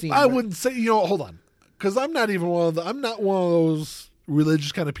remains to be seen. I wouldn't say. Hold on, because I'm not one of those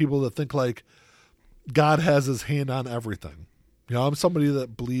religious kind of people that think like God has His hand on everything. I'm somebody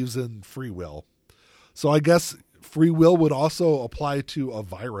that believes in free will. So I guess free will would also apply to a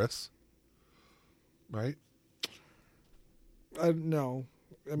virus, right? No.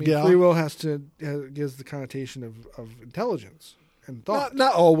 Free will gives the connotation of intelligence and thought.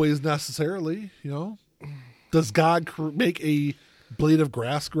 Not always necessarily, Does God make a blade of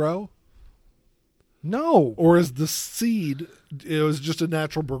grass grow? No. Or is the seed, it was just a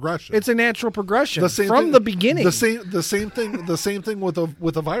natural progression? It's a natural progression from the beginning. The same thing with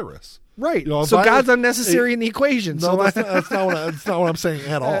a virus. Right. God's unnecessary in the equation. No, that's not what I'm saying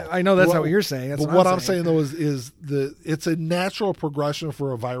at all. I know that's not what you're saying. That's what I'm saying though is it's a natural progression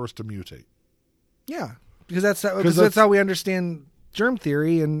for a virus to mutate. Yeah, because that's how we understand germ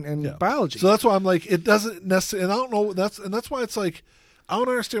theory and biology. So that's why I'm like, it doesn't necessarily. And I don't know. That's why it's like, I don't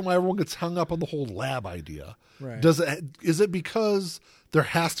understand why everyone gets hung up on the whole lab idea. Right. Is it because there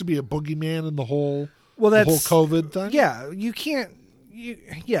has to be a boogeyman in the whole COVID thing? Yeah, you can't.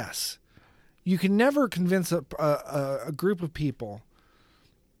 Yes. You can never convince a group of people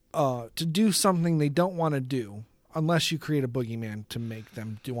to do something they don't want to do unless you create a boogeyman to make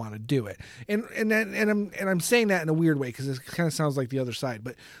them want to do it. And I'm saying that in a weird way because it kind of sounds like the other side.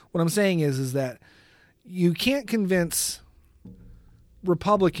 But what I'm saying is that you can't convince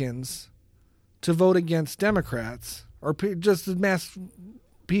Republicans to vote against Democrats or just the mass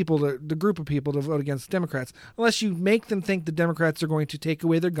people, the group of people to vote against Democrats, unless you make them think the Democrats are going to take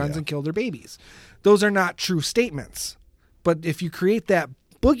away their guns and kill their babies. Those are not true statements. But if you create that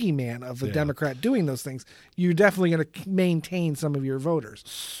boogeyman of the Democrat doing those things, you're definitely going to maintain some of your voters.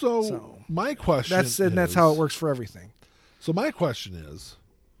 So my question that's how it works for everything. So my question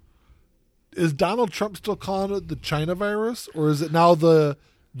is Donald Trump still calling it the China virus, or is it now the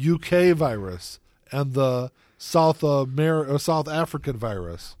UK virus and the South African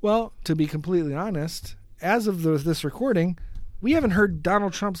virus? Well, to be completely honest, as of this recording, we haven't heard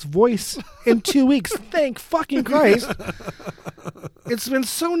Donald Trump's voice in 2 weeks. Thank fucking Christ. It's been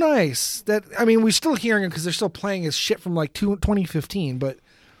so nice that, we're still hearing him because they're still playing his shit from like 2015, but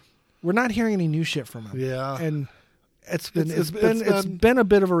we're not hearing any new shit from him. Yeah. And It's been a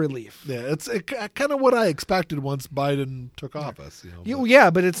bit of a relief. Yeah, it's kind of what I expected once Biden took office.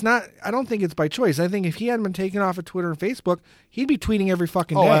 But it's not. I don't think it's by choice. I think if he hadn't been taken off of Twitter and Facebook, he'd be tweeting every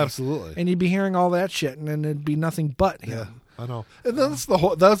fucking day. Oh, absolutely. And you'd be hearing all that shit, and then it'd be nothing but him. Yeah, I know. And that's the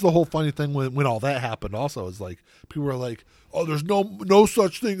whole funny thing when all that happened. Also, is like people were like, "Oh, there's no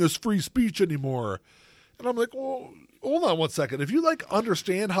such thing as free speech anymore," and I'm like, "Well, hold on one second. If you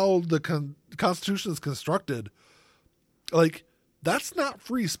understand how the Constitution is constructed." Like, that's not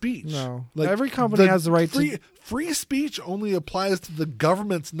free speech. No. Every company has the right to... Free speech only applies to the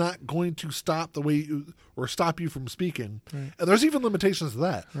government's not going to stop stop you from speaking. Right. And there's even limitations to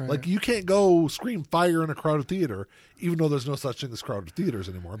that. Right. Like, you can't go scream fire in a crowded theater, even though there's no such thing as crowded theaters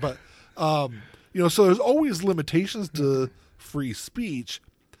anymore. But, so there's always limitations to free speech.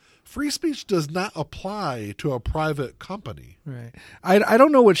 Free speech does not apply to a private company. Right. I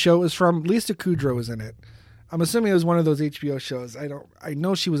don't know what show it was from. Lisa Kudrow was in it. I'm assuming it was one of those HBO shows. I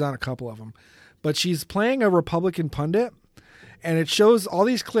know she was on a couple of them, but she's playing a Republican pundit, and it shows all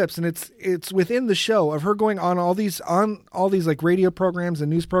these clips, and it's within the show of her going on all these like radio programs and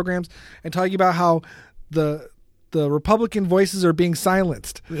news programs and talking about how the Republican voices are being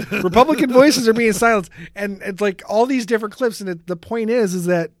silenced. Republican voices are being silenced, and it's like all these different clips, and the point is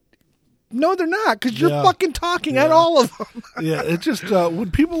that. No, they're not, because you're fucking talking at all of them. Yeah, it just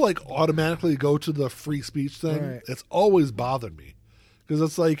when people automatically go to the free speech thing, it's always bothered me because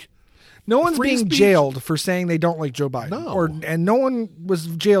it's like no one's being jailed for saying they don't like Joe Biden, and no one was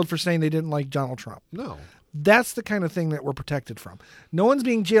jailed for saying they didn't like Donald Trump. No, that's the kind of thing that we're protected from. No one's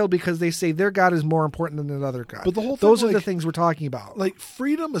being jailed because they say their God is more important than another God. But the whole thing, those are the things we're talking about. Like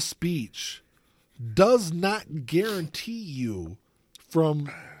freedom of speech does not guarantee you from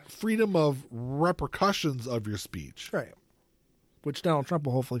freedom of repercussions of your speech. Right. Which Donald Trump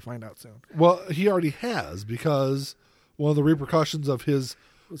will hopefully find out soon. Well, he already has, because one of the repercussions of his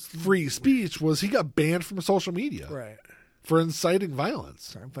free speech was he got banned from social media. Right. For inciting violence.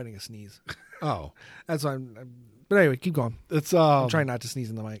 Sorry, I'm fighting a sneeze. Oh. That's why but anyway, keep going. It's I'm trying not to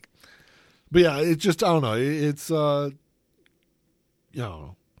sneeze in the mic. But yeah, it just, I don't know. It's I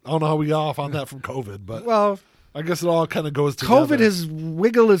don't know how we got off on that from COVID, but well, I guess it all kind of goes together. COVID has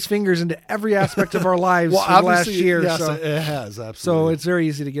wiggled its fingers into every aspect of our lives for the last year. Yes, it has, absolutely. So it's very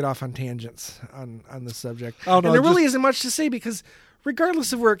easy to get off on tangents on this subject. Oh, no, and there really isn't much to say because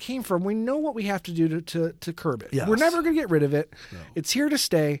regardless of where it came from, we know what we have to do to curb it. Yes. We're never going to get rid of it. No. It's here to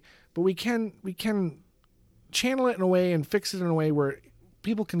stay, but we can channel it in a way and fix it in a way where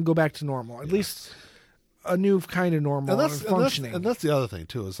people can go back to normal. At least a new kind of normal and functioning. And that's the other thing,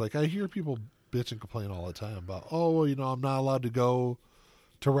 too, is like I hear people bitch and complain all the time about, I'm not allowed to go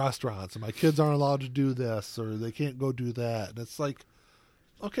to restaurants and my kids aren't allowed to do this or they can't go do that. And it's like,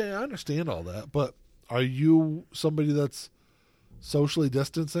 okay, I understand all that, but are you somebody that's socially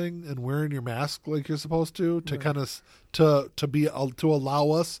distancing and wearing your mask like you're supposed to kind of to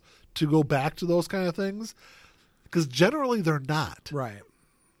allow us to go back to those kind of things? Because generally they're not. Right.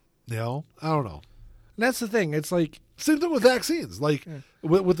 I don't know. And that's the thing. It's like same thing with vaccines. Like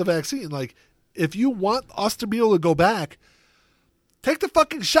with the vaccine, like if you want us to be able to go back, take the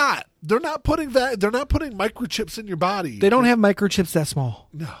fucking shot. They're not putting microchips in your body. They don't have microchips that small.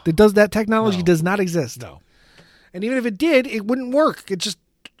 No. That technology does not exist. No. And even if it did, it wouldn't work. It just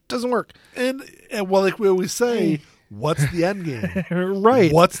doesn't work. And well, like we always say, what's the end game?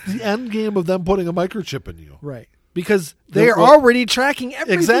 Right. What's the end game of them putting a microchip in you? Right. Because they're already tracking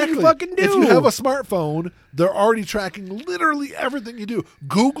everything you fucking do. If you have a smartphone, they're already tracking literally everything you do.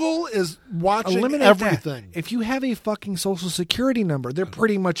 Google is watching everything. That. If you have a fucking social security number, they're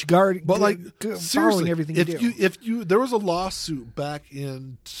pretty much following everything you do. If there was a lawsuit back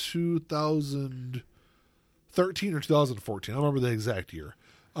in 2013 or 2014, I don't remember the exact year,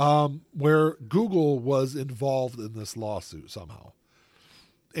 where Google was involved in this lawsuit somehow.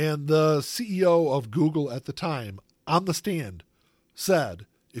 And the CEO of Google at the time, on the stand, said,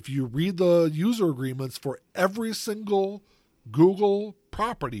 if you read the user agreements for every single Google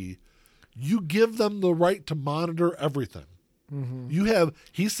property, you give them the right to monitor everything. Mm-hmm.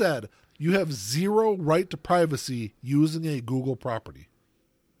 He said, you have zero right to privacy using a Google property.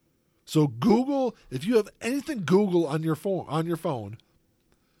 So Google, if you have anything Google on your phone,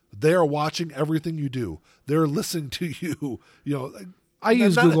 they are watching everything you do. They're listening to you, I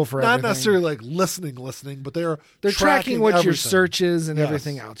use Google for everything. Not necessarily like listening, but they're tracking what everything. Your search is and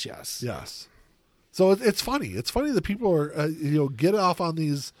everything else. Yes. So it's funny. It's funny that people are get off on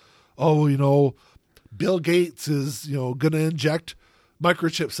these. Bill Gates is going to inject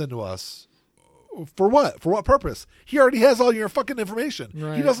microchips into us. For what? For what purpose? He already has all your fucking information.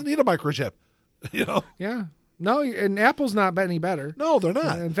 Right. He doesn't need a microchip. Yeah. No, and Apple's not any better. No, they're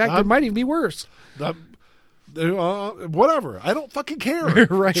not. In fact, it might even be worse. Whatever. I don't fucking care.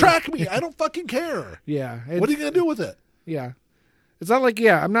 Right. Track me. I don't fucking care. Yeah. What are you going to do with it? Yeah. It's not like,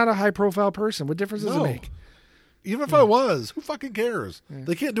 I'm not a high-profile person. What difference does it make? Even if I was, who fucking cares? Yeah.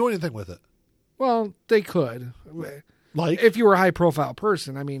 They can't do anything with it. Well, they could. Like? If you were a high-profile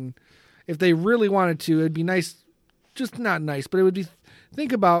person. I mean, if they really wanted to, it'd be nice. Just not nice, but it would be...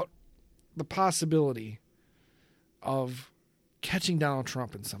 Think about the possibility of catching Donald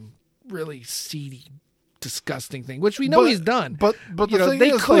Trump in some really seedy, disgusting thing, which we know he's done. But the thing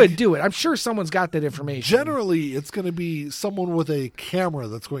they is, could do it. I'm sure someone's got that information. Generally, it's going to be someone with a camera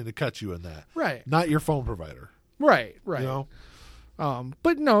that's going to catch you in that. Right. Not your phone provider. Right. You know?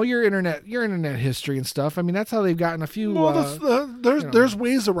 But no, your internet history and stuff. I mean, that's how they've gotten a few. Well, there's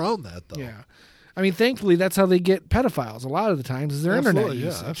ways around that, though. Yeah. I mean, thankfully, that's how they get pedophiles. A lot of the times is their internet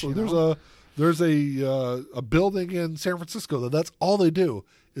usage. Yeah, absolutely. There's a building in San Francisco that's all they do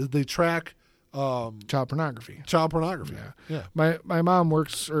is they track child pornography. Yeah. My mom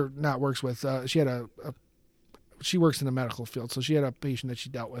works with. She works in the medical field, so she had a patient that she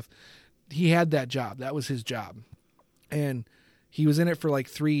dealt with. He had that job. That was his job, and he was in it for like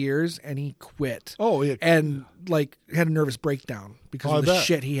 3 years, and he quit. Oh, yeah. And like had a nervous breakdown because of the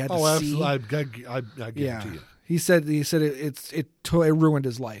shit he had to see. I guarantee you. He said it ruined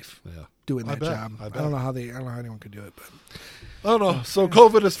his life. Yeah. Doing that job. I don't know how anyone could do it, but I don't know. So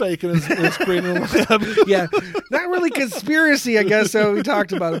COVID is fake and is creating yeah, not really conspiracy, I guess. So we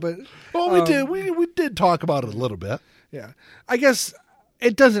talked about it, but we did talk about it a little bit. Yeah, I guess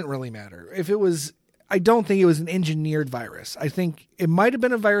it doesn't really matter if it was. I don't think it was an engineered virus. I think it might have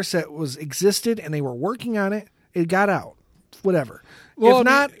been a virus that existed and they were working on it. It got out. Whatever. Well, if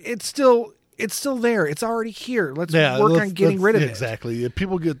not, it's still there. It's already here. Let's work on getting rid of it. Exactly. If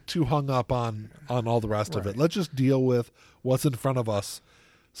people get too hung up on all the rest of it, let's just deal with what's in front of us.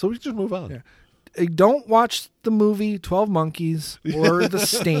 So we just move on. Yeah. Don't watch the movie 12 Monkeys or The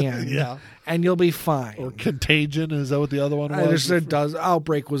Stand, and you'll be fine. Or Contagion, is that what the other one was?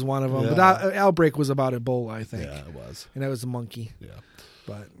 Outbreak was one of them, but Outbreak was about Ebola, I think. Yeah, it was. And that was a monkey. Yeah.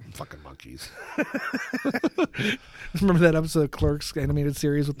 But fucking monkeys. Remember that episode of Clerks animated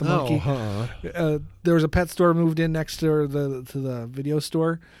series with the monkey? There was a pet store moved in next to the video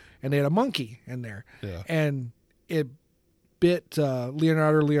store, and they had a monkey in there. Yeah. And it bit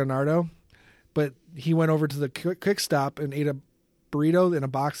Leonardo, but he went over to the quick stop and ate a burrito in a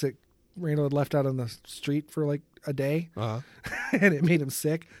box that Randall had left out on the street for like a day, and it made him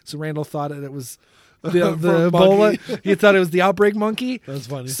sick. So Randall thought that it was the Ebola. He thought it was the outbreak monkey. That's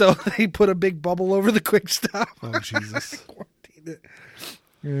funny. So they put a big bubble over the quick stop. Oh, Jesus.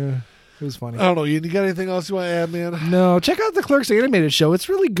 Yeah, it was funny. I don't know. You got anything else you want to add, man? No. Check out the Clerks animated show. It's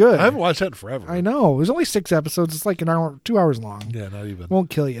really good. I haven't watched that in forever. I know. There's only 6 episodes. It's like 2 hours long. Yeah, not even. Won't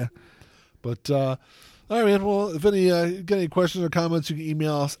kill you. But, all right, man. Well, if you got any questions or comments, you can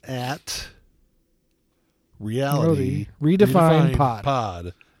email us at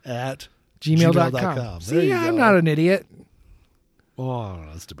redefinedpod at gmail.com. See, I'm not an idiot. Oh,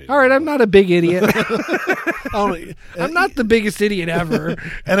 that's debatable. All right, I'm not a big idiot. I'm not the biggest idiot ever.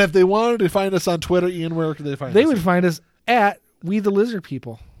 And if they wanted to find us on Twitter, Ian, where could they find us? They would find us at We the Lizard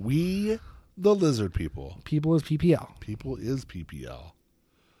People. We the Lizard People. People is PPL. People is PPL.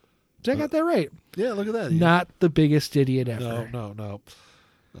 Did I got that right? Yeah, look at that. Not the biggest idiot ever. No. No,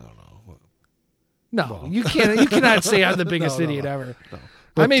 well. you can't. You cannot say I'm the biggest idiot ever. No.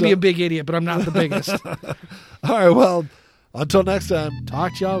 But, I may be a big idiot, but I'm not the biggest. All right, well, until next time.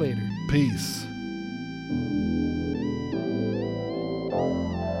 Talk to y'all later. Peace.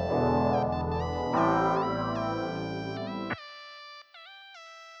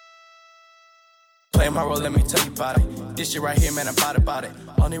 Playing my role, let me tell you about it. This shit right here, man, I'm about it.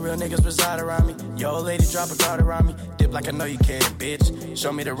 Only real niggas reside around me. Yo, old lady, drop a guard around me. Dip like I know you can, bitch.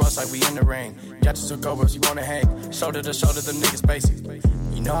 Show me the ropes like we in the ring. Got you took over, you wanna hang. Shoulder to shoulder, them niggas basic.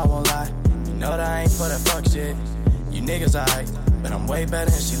 You know I won't lie. You know that I ain't for that fuck shit. You niggas alright, but I'm way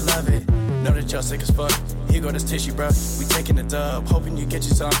better and she love it. Know that y'all sick as fuck. Here go this tissue, bro. We taking the dub, hoping you get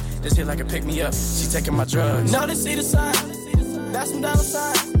you some. This hit like a pick me up. She taking my drugs. Know they see the sign. That's some dollar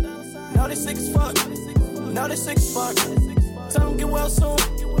signs. Know they sick as fuck. Know they sick as fuck. Tell them get well soon.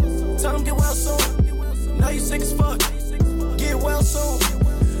 Tell them get well soon. Know you sick as fuck. Get well soon.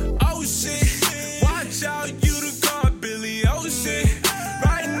 Oh shit. Watch out, you the god, Billy. Oh shit.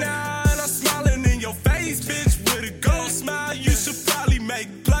 Right now, and I'm smiling in your face, bitch. With a gold smile, you should probably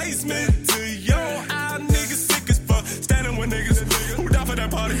make placement to your eye. Niggas sick as fuck. Standing with niggas who down for that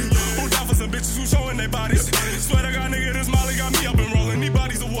party. Who down for some bitches who showing their bodies. Swear to God, nigga, this Molly got me up and rolling. These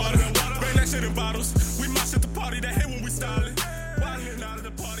bodies of water. Bring that shit in bottles. We must at the party, they hate when we stylin'.